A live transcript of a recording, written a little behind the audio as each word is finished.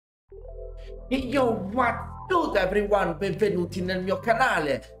E yo, what's up everyone, benvenuti nel mio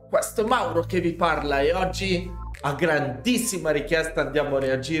canale. Questo è Mauro che vi parla e oggi, a grandissima richiesta, andiamo a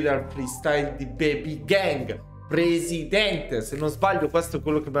reagire al freestyle di Baby Gang. Presidente, se non sbaglio questo è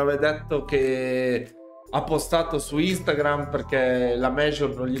quello che mi aveva detto che ha postato su Instagram perché la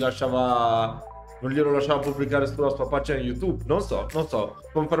Major non glielo lasciava pubblicare sulla sua pagina YouTube. Non so,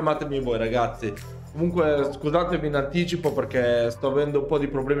 confermatemi voi ragazzi. Comunque scusatemi in anticipo perché sto avendo un po' di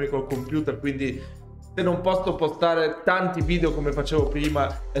problemi col computer, quindi se non posso postare tanti video come facevo prima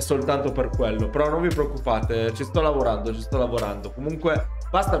è soltanto per quello. Però non vi preoccupate, ci sto lavorando. Comunque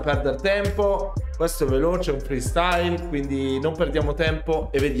basta perdere tempo, questo è veloce, è un freestyle, quindi non perdiamo tempo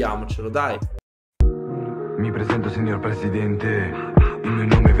e vediamocelo, dai. Mi presento signor Presidente, il mio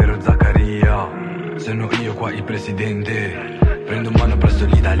nome è vero Zaccaria. Sono io qua il Presidente, prendo in mano presto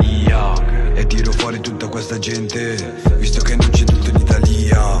l'Italia e tiro fuori tutta questa gente, visto che non c'è tutto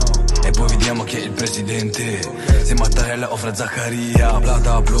l'Italia. E poi vediamo chi è il Presidente, se Mattarella o fra Zaccaria.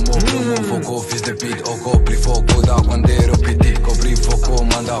 Plata, plomo, fuoco, fist del pit o copri fuoco. Da quando ero petit, copri fuoco,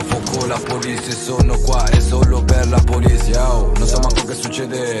 manda fuoco la polizia. Sono qua e solo per la polizia. Non so manco che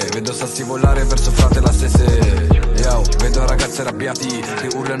succede, vedo sassi volare verso frate la sese. Vedo ragazzi arrabbiati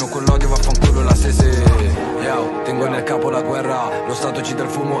che urlano con l'odio, vaffanculo la sese. Tengo nel capo la guerra, lo Stato ci dà il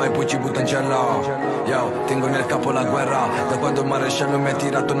fumo e poi ci butta in cella. Tengo nel capo la guerra, da quando il maresciallo mi ha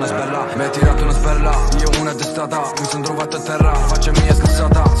tirato una sberla. Io una testata, mi son trovato a terra, faccia mia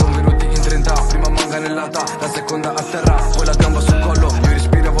scassata. Sono venuti in 30, prima manganellata, la seconda a terra, poi la gamba sul collo. Io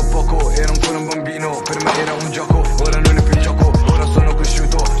respiravo poco, ero ancora un bambino, per me era un gioco, ora non è più un gioco. Ora sono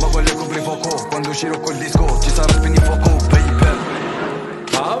cresciuto, ma voglio coprire fuoco. Quando uscirò col disco, ci sarà spegnifuoco, baby.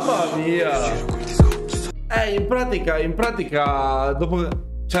 Mamma mia! In pratica, dopo,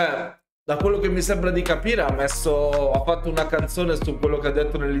 cioè, da quello che mi sembra di capire, ha fatto una canzone su quello che ha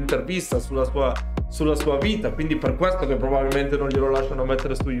detto nell'intervista, sulla sua vita, quindi per questo che probabilmente non glielo lasciano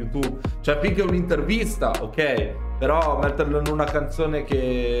mettere su YouTube. Cioè, finché è un'intervista, ok, però metterlo in una canzone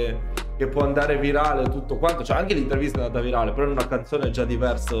che può andare virale tutto quanto, cioè anche l'intervista è andata virale, però in una canzone è già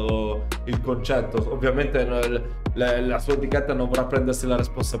diverso il concetto. Ovviamente la sua etichetta non vorrà prendersi la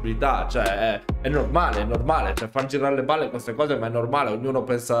responsabilità, cioè è normale, cioè fanno girare le balle queste cose, ma è normale, ognuno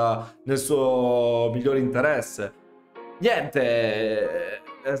pensa nel suo migliore interesse. Niente,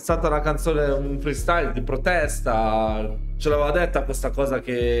 è stata una canzone, un freestyle di protesta, ce l'aveva detta questa cosa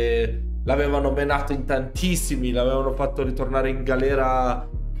che l'avevano menato in tantissimi, l'avevano fatto ritornare in galera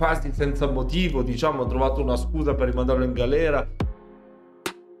quasi senza motivo, diciamo, ho trovato una scusa per rimandarlo in galera.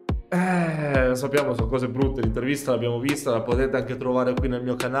 Sappiamo, sono cose brutte, l'intervista l'abbiamo vista, la potete anche trovare qui nel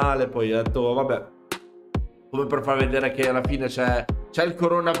mio canale. Poi ho detto, vabbè, come per far vedere che alla fine c'è il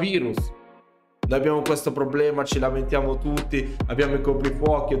coronavirus. Noi abbiamo questo problema, ci lamentiamo tutti, abbiamo i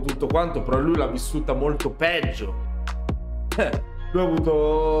coprifuochi e tutto quanto, però lui l'ha vissuta molto peggio. Lui ha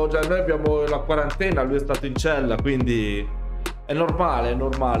avuto, cioè noi abbiamo la quarantena, lui è stato in cella, quindi è normale,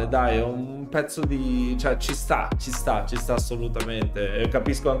 dai, è un pezzo di, cioè ci sta assolutamente, e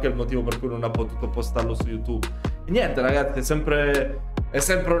capisco anche il motivo per cui non ha potuto postarlo su YouTube. E niente ragazzi, è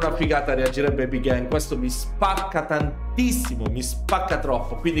sempre una figata reagire a Baby Gang, questo mi spacca tantissimo, mi spacca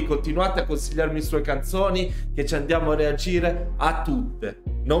troppo, quindi continuate a consigliarmi le sue canzoni che ci andiamo a reagire a tutte,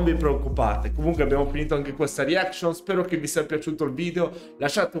 non vi preoccupate. Comunque abbiamo finito anche questa reaction, spero che vi sia piaciuto il video,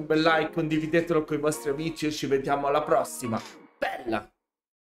 lasciate un bel like, condividetelo con i vostri amici e ci vediamo alla prossima. Bella!